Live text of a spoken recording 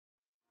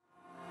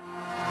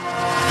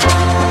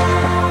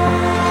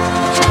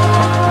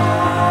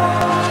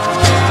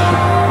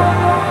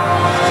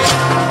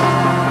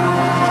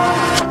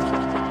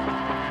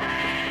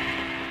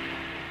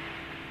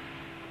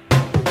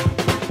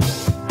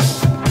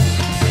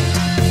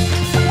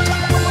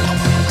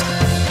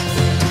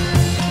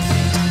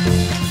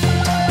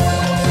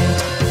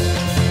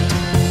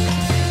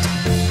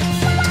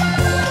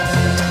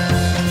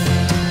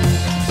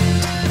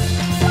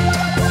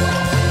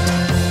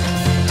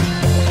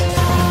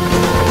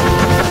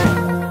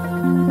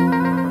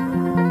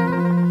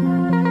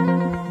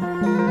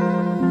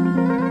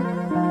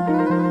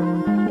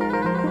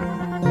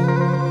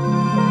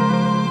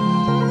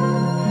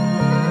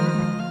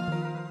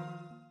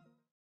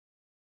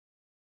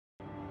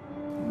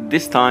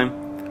this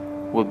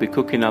time we'll be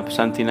cooking up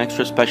something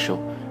extra special,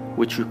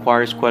 which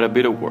requires quite a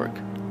bit of work,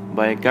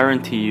 but I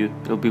guarantee you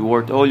it'll be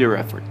worth all your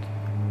effort.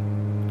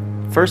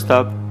 First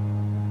up,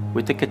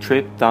 we take a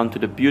trip down to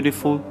the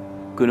beautiful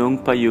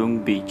Gunung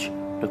Payung beach,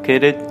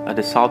 located at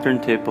the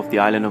southern tip of the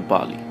island of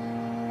Bali.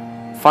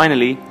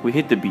 Finally, we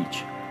hit the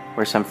beach,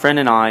 where some friend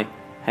and I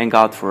hang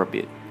out for a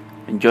bit,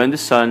 enjoying the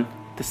sun,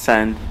 the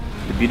sand,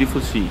 the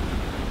beautiful sea,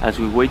 as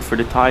we wait for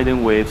the tide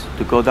and waves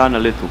to go down a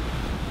little.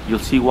 You'll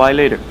see why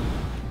later.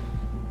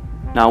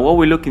 Now what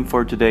we're looking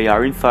for today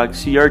are in fact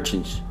sea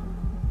urchins.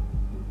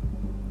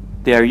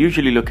 They are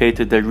usually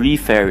located at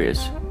reef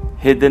areas,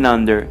 hidden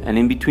under and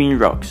in between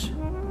rocks.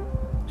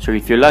 So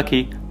if you're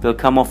lucky, they'll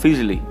come off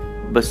easily,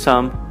 but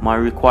some might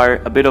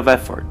require a bit of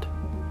effort.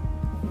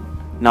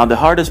 Now the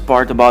hardest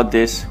part about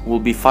this will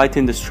be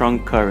fighting the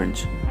strong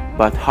currents,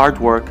 but hard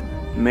work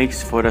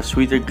makes for a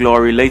sweeter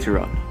glory later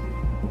on.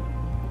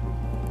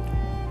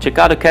 Check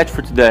out the catch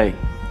for today.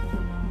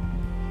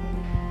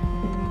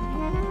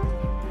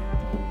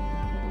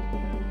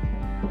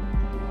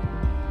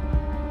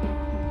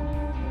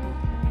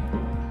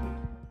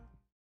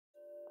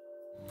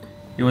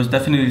 It was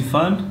definitely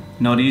fun,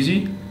 not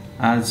easy,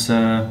 as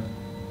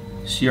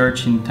sea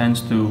urchin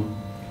tends to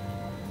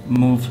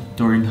move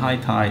during high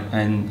tide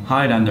and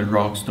hide under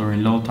rocks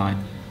during low tide,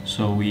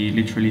 so we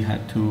literally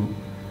had to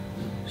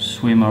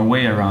swim our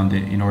way around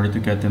it in order to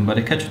get them. But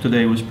the catch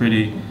today was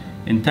pretty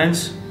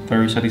intense,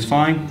 very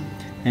satisfying,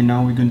 and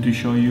now we're going to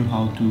show you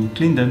how to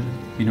clean them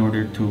in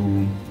order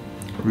to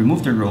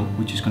remove the roe,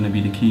 which is going to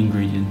be the key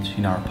ingredient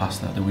in our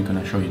pasta that we're going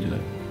to show you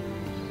today.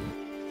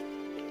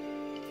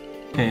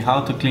 Okay,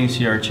 how to clean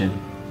sea urchin.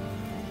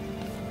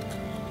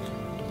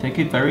 Take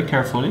it very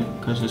carefully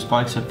because the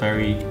spikes are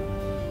very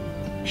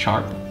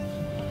sharp,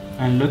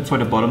 and look for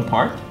the bottom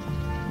part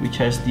which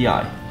has the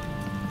eye.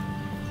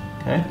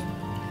 Okay,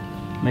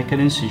 make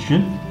an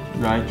incision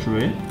right through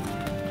it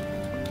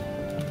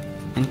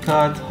and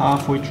cut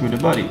halfway through the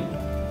body.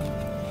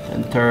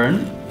 Then turn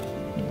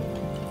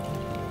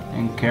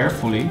and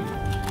carefully,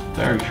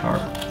 very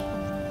sharp,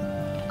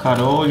 cut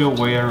all your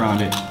way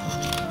around it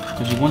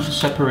because you want to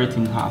separate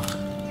in half.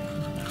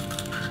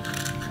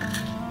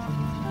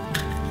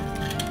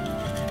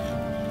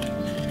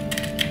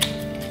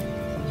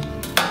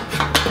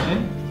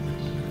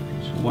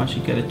 Once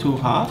you get it two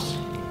halves,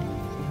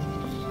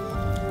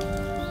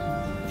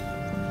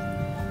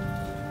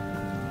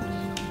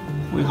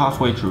 we're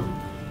halfway through.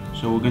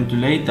 So we're going to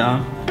lay it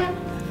down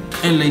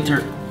and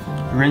later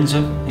rinse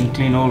them and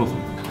clean all of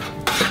them.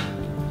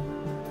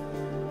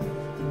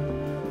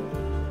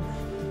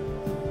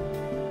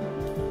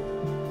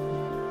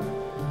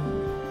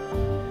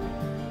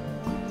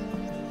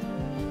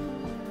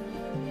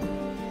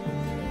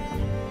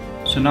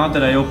 So now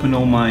that I open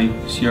all my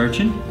sea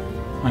urchin,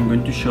 I'm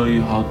going to show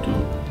you how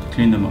to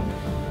clean them up.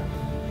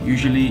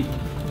 Usually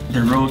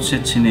the roe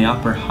sits in the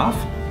upper half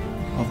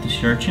of the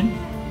sea urchin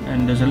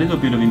and there's a little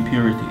bit of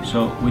impurity.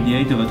 So with the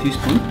aid of a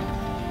teaspoon,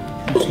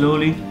 you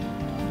slowly,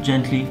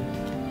 gently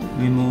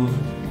remove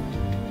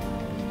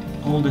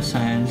all the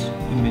sands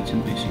in bits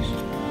and pieces.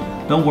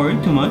 Don't worry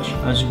too much,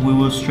 as we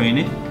will strain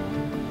it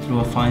through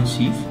a fine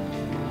sieve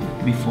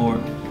before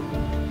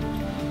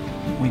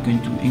we're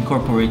going to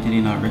incorporate it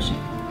in our recipe.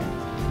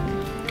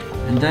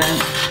 And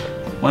then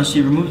once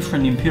you remove it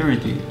from the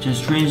impurity,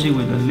 just rinse it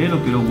with a little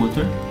bit of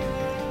water.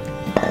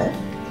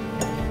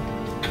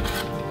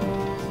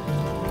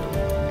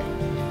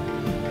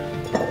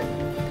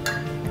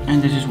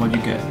 And this is what you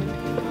get.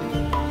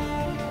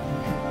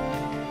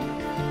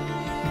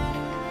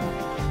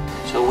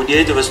 So with the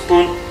aid of a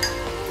spoon,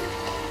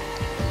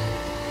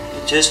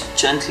 you just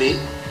gently,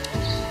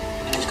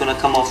 and it's gonna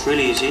come off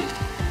really easy,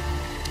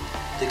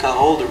 take out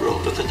all the roe.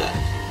 Look at that.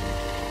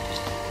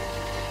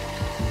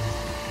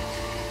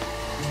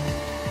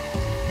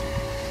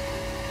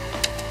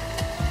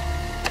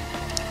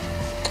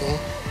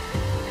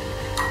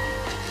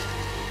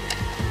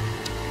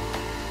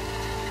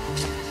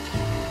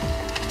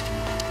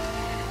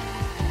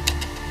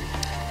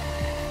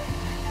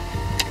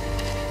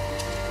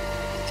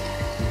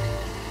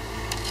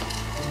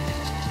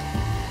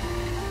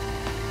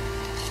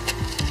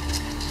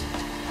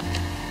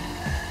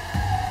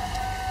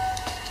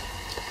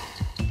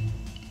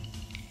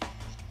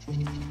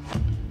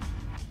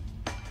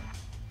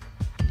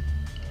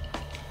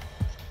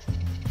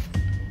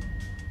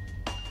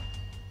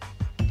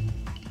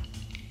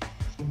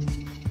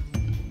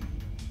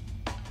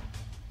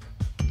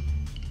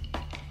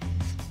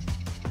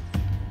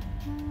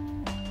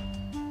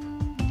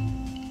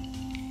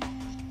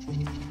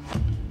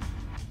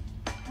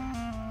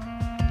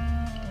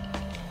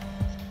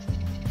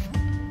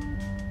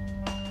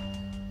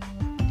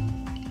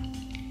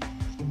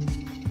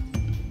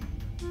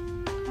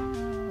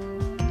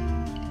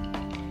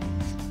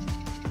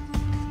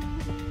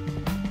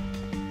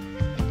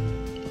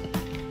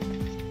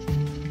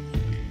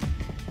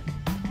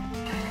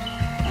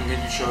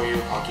 Show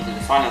you how to do the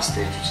final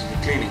stage, which is the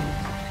cleaning.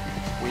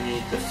 We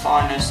need the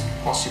finest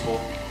possible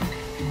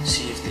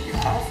sieve that you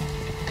have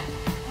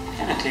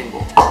and a clean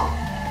bowl.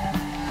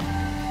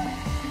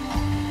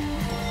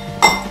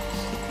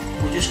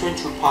 just going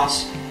to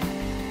pass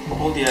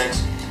all the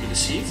eggs through the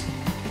sieve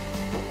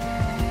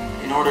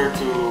in order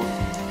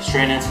to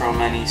strain it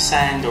from any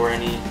sand or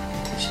any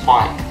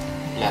spike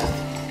left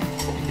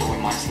that we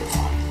might still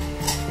find.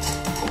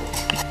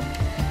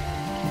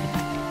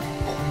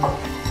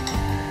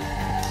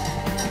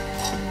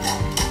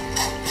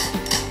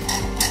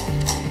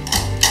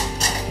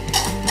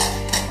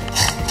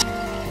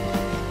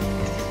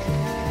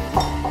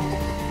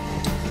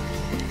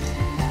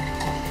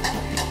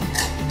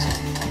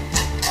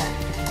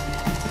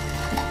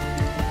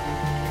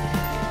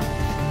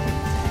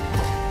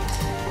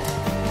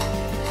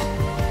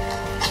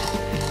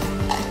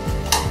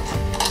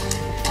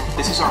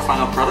 This is our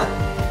final product,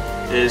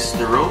 is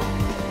the roe,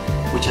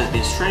 which has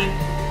been strained,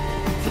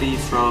 free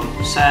from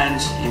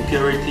sands,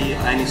 impurity,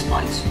 any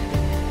spikes.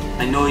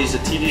 I know it's a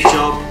tedious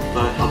job,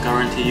 but I'll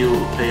guarantee you it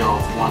will pay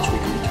off once we're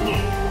going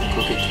to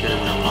cook it together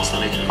with our pasta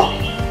later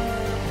on.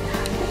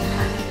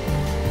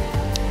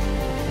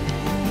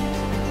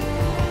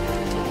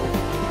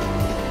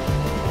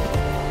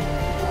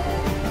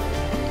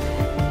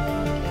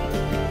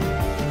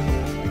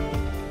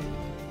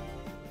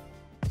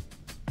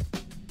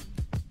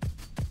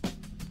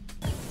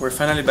 We're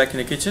finally back in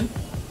the kitchen,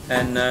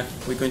 and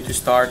we're going to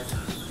start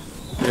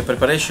with the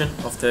preparation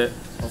of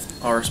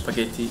our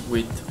spaghetti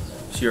with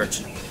sea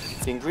urchin.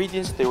 The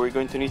ingredients that we're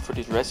going to need for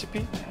this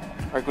recipe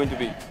are going to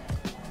be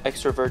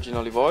extra virgin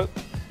olive oil,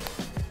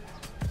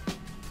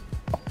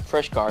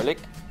 fresh garlic,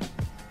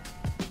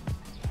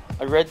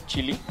 a red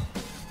chili,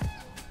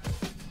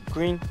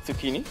 green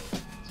zucchini,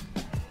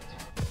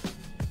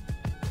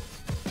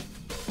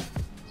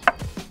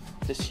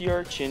 the sea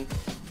urchin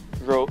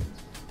roe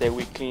that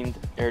we cleaned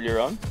earlier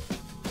on,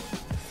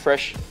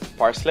 fresh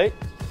parsley,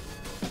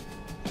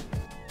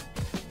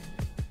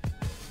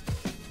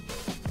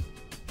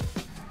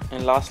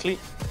 and lastly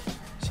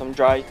some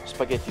dry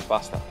spaghetti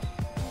pasta.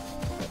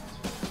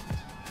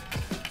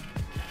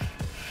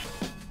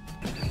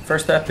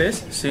 First step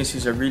is, since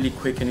it's a really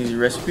quick and easy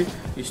recipe,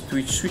 is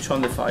to switch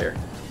on the fire.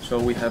 So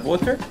we have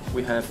water,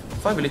 we have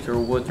 5 liters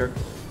of water,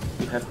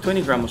 we have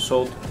 20 grams of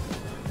salt,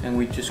 and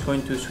we're just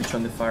going to switch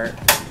on the fire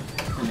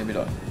and leave it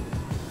on.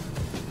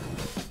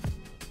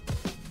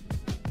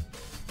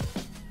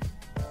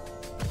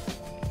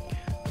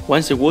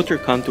 Once the water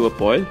comes to a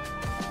boil,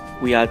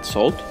 we add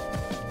salt.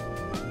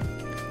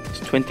 It's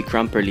 20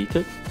 grams per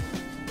liter,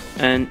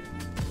 and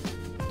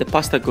the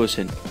pasta goes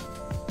in.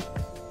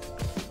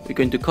 We're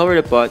going to cover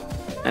the pot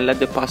and let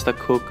the pasta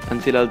cook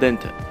until al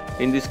dente.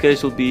 In this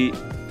case, it will be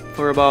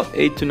for about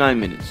 8 to 9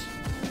 minutes.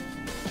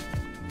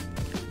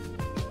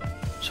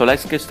 So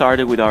let's get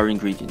started with our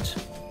ingredients.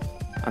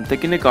 I'm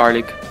taking the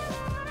garlic,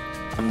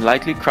 I'm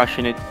lightly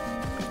crushing it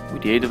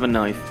with the aid of a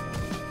knife.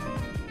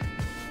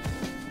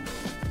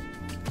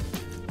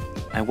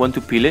 I want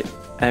to peel it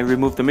and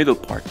remove the middle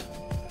part,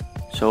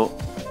 so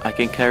I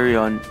can carry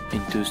on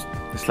into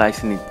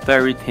slicing it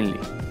very thinly.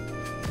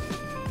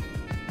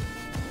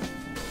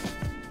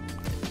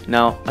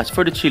 Now, as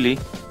for the chili,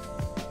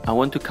 I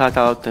want to cut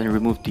out and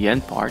remove the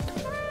end part.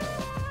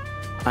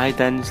 I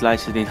then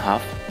slice it in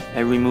half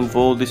and remove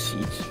all the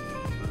seeds.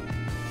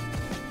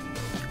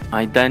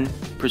 I then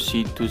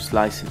proceed to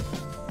slice it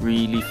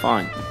really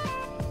fine.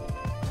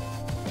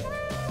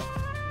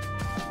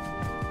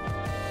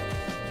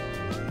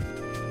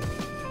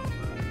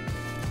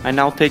 I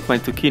now take my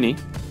zucchini,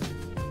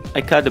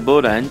 I cut the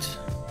both ends,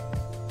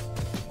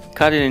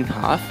 cut it in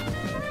half,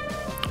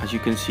 as you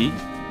can see,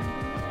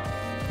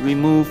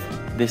 remove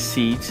the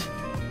seeds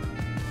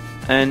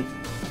and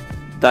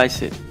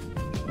dice it.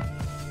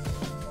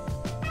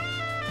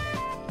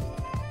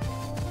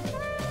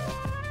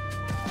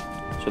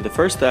 So the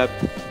first step,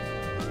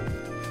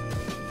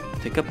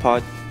 take a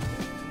pot,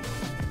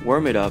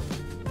 warm it up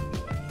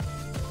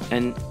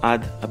and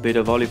add a bit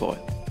of olive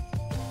oil.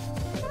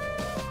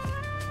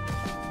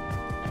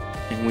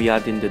 And we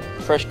add in the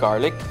fresh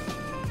garlic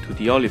to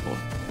the olive oil.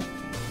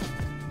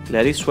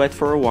 Let it sweat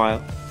for a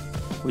while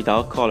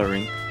without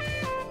coloring,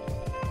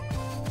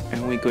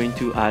 and we're going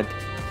to add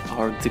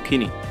our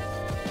zucchini,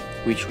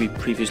 which we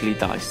previously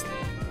diced.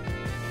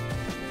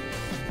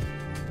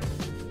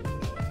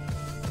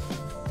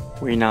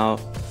 We now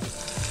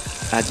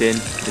add in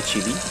the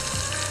chili,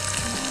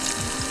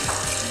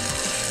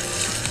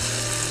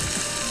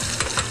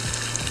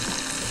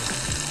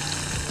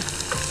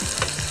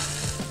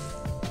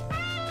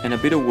 and a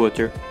bit of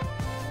water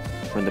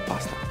from the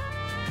pasta.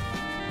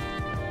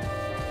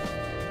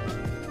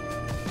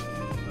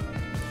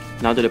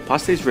 Now that the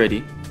pasta is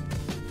ready,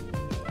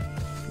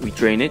 we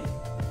drain it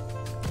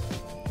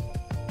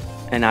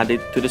and add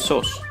it to the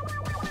sauce.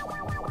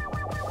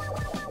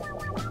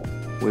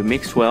 We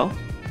mix well,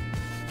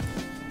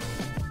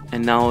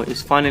 and now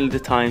is finally the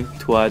time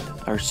to add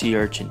our sea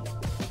urchin.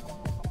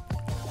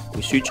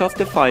 We switch off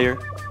the fire,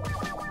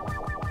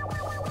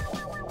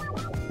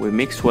 we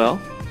mix well,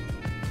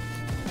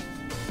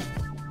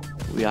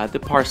 we add the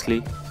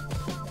parsley.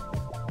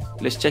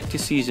 Let's check the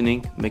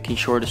seasoning, making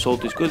sure the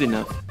salt is good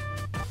enough.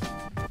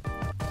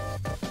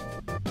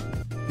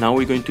 Now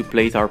we're going to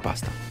plate our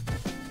pasta.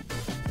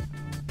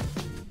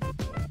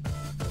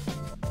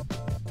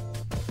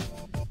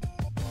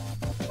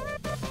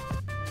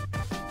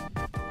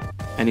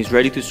 and is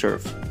ready to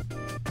serve.